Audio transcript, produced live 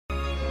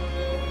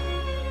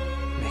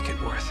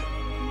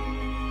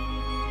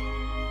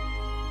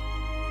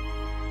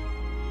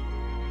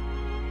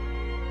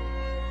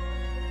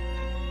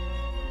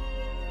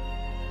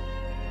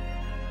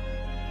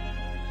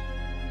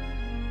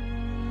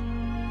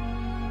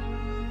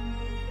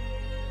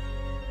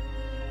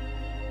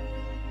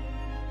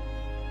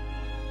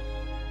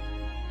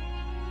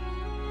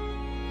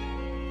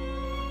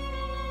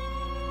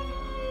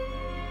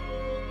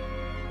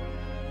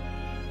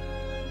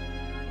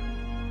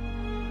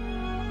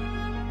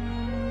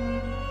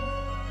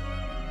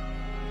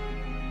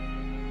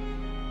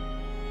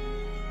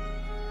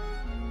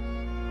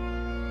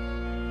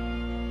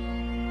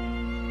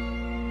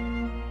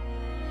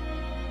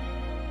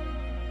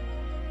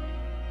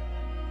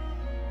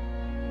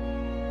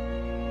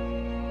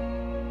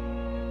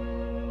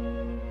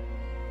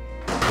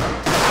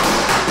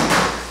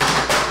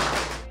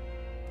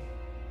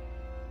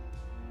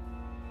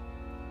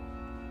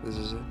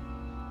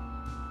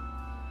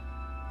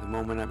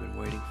moment I've been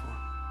waiting for.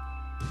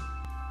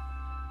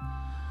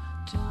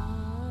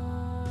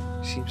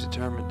 He seems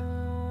determined.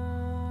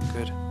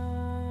 Good.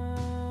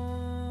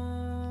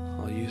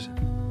 I'll use it.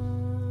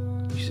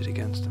 Use it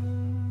against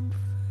him.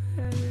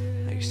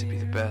 I used to be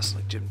the best,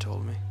 like Jim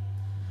told me.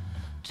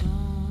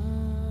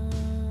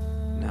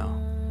 Now,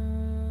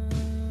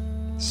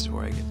 this is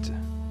where I get to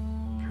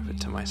prove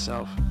it to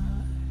myself.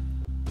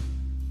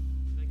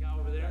 That guy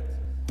over there,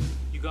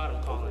 you got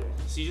him, Colin.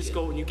 So you just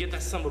go and you get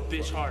that son of a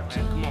bitch hard,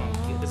 man. Come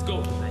on, let's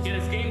go. Yeah,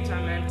 it's game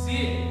time, man. See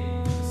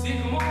it. See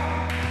it, come on.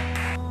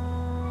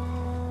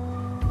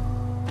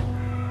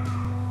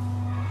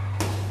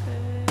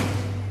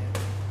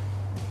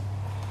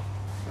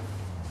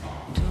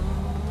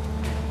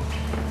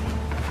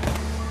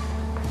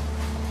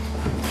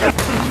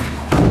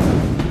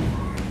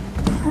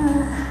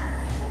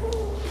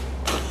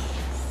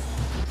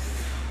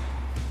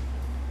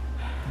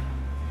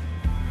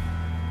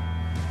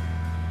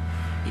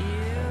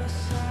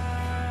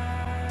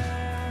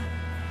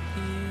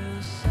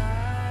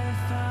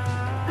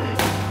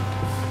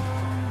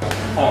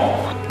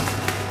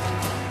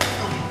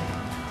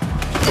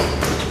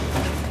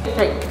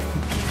 Hey.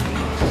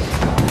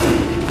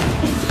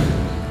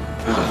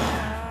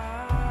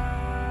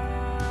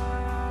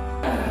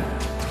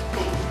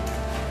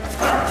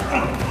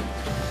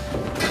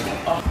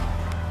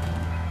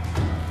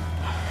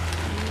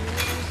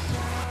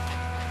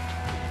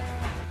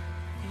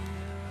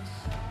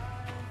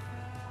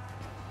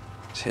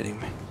 It's hitting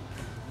me.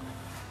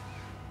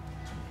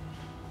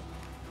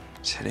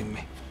 It's hitting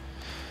me.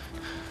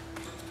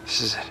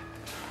 This is it.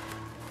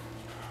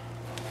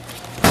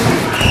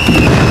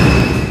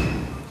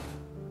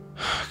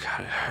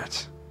 God, it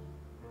hurts.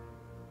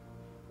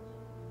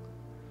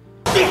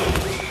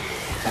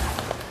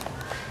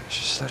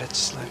 Just let it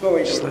slip.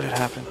 Just let it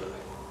happen.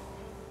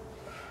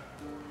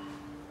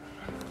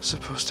 It's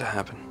supposed to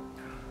happen.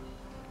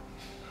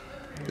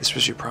 This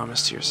was your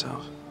promise to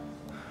yourself.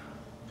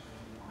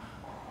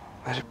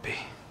 Let it be.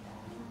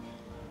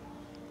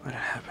 Let it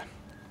happen.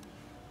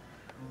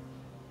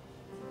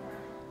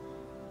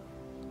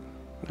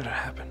 Let it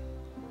happen.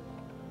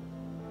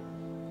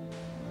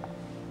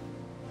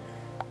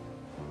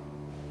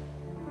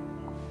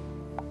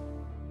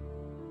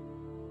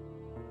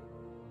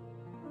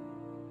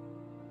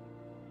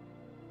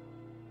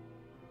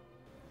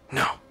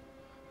 No.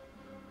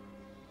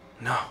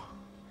 No.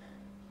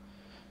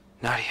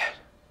 Not yet.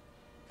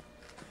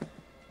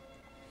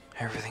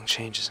 Everything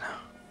changes now.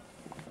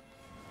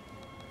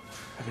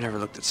 I've never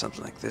looked at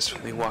something like this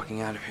with me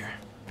walking out of here.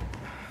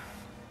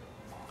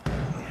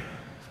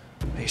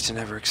 I used to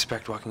never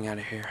expect walking out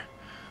of here.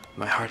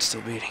 My heart's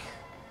still beating.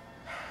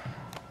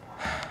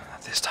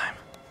 Not this time.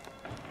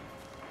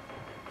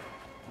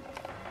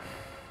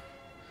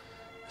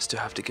 I still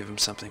have to give him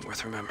something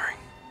worth remembering.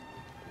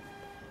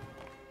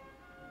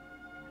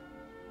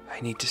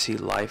 I need to see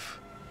life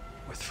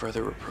with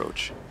further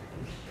reproach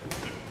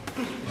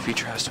if he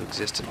tries to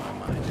exist in my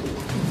mind.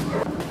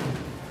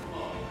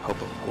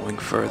 Hope of going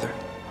further.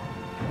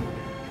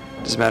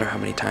 Doesn't matter how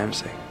many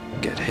times I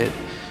get hit.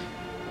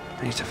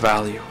 I need to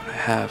value what I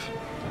have.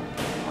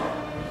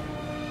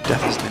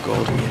 Death isn't a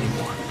goal to me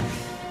anymore.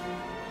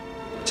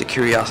 It's a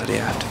curiosity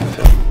I have to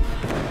fulfill.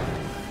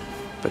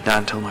 But not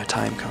until my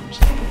time comes.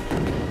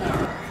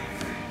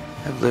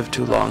 I've lived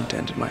too long to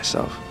end it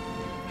myself.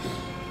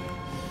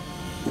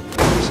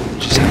 So you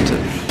just have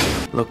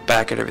to look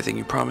back at everything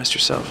you promised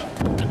yourself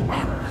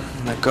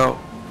and let go.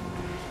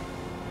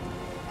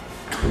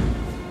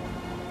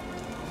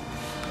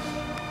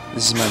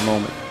 This is my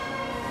moment.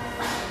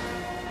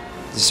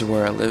 This is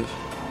where I live.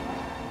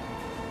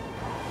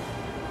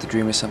 The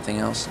dream is something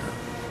else now.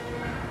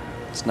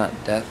 It's not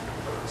death,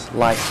 it's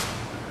life.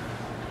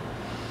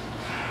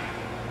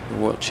 The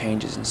world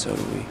changes and so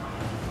do we.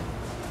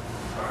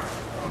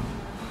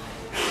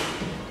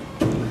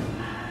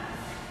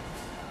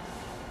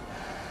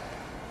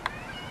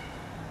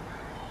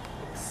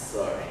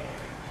 Sorry.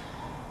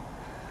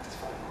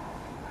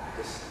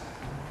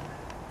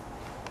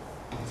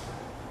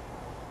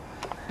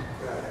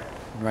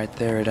 Right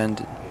there it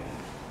ended.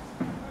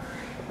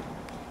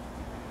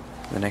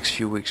 The next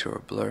few weeks were a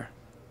blur.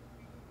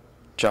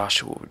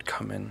 Joshua would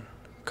come in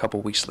a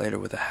couple weeks later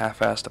with a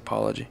half-assed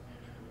apology.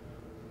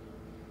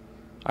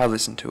 I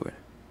listened to it,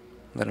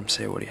 let him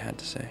say what he had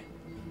to say.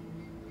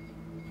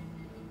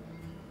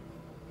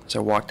 As I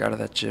walked out of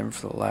that gym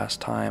for the last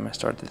time, I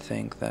started to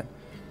think that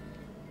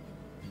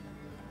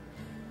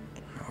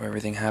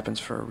everything happens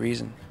for a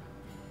reason.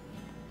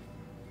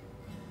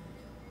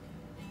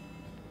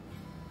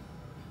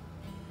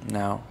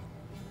 Now,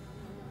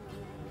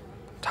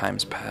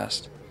 time's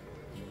passed,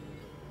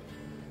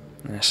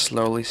 and I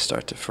slowly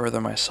start to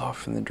further myself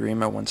from the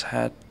dream I once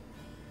had.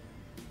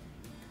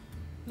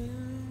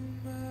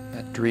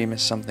 That dream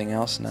is something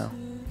else now.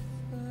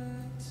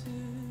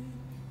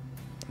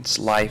 It's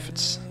life,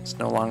 it's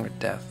no longer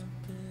death.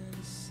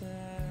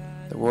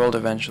 The world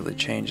eventually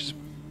changes,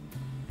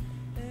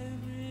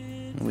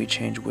 and we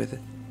change with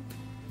it.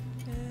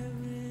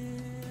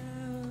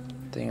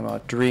 The thing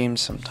about dreams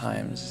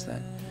sometimes is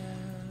that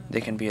They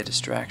can be a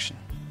distraction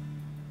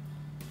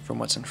from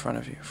what's in front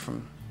of you,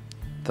 from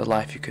the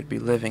life you could be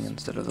living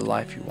instead of the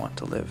life you want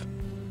to live.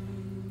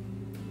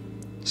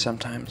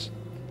 Sometimes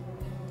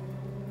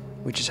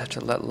we just have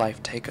to let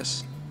life take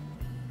us,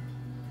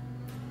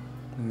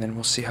 and then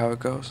we'll see how it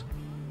goes.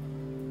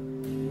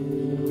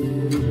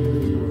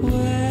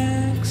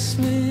 Wax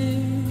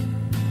me,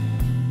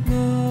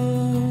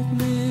 mold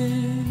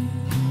me,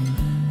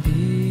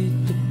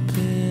 beat the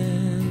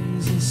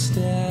pins and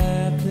stab.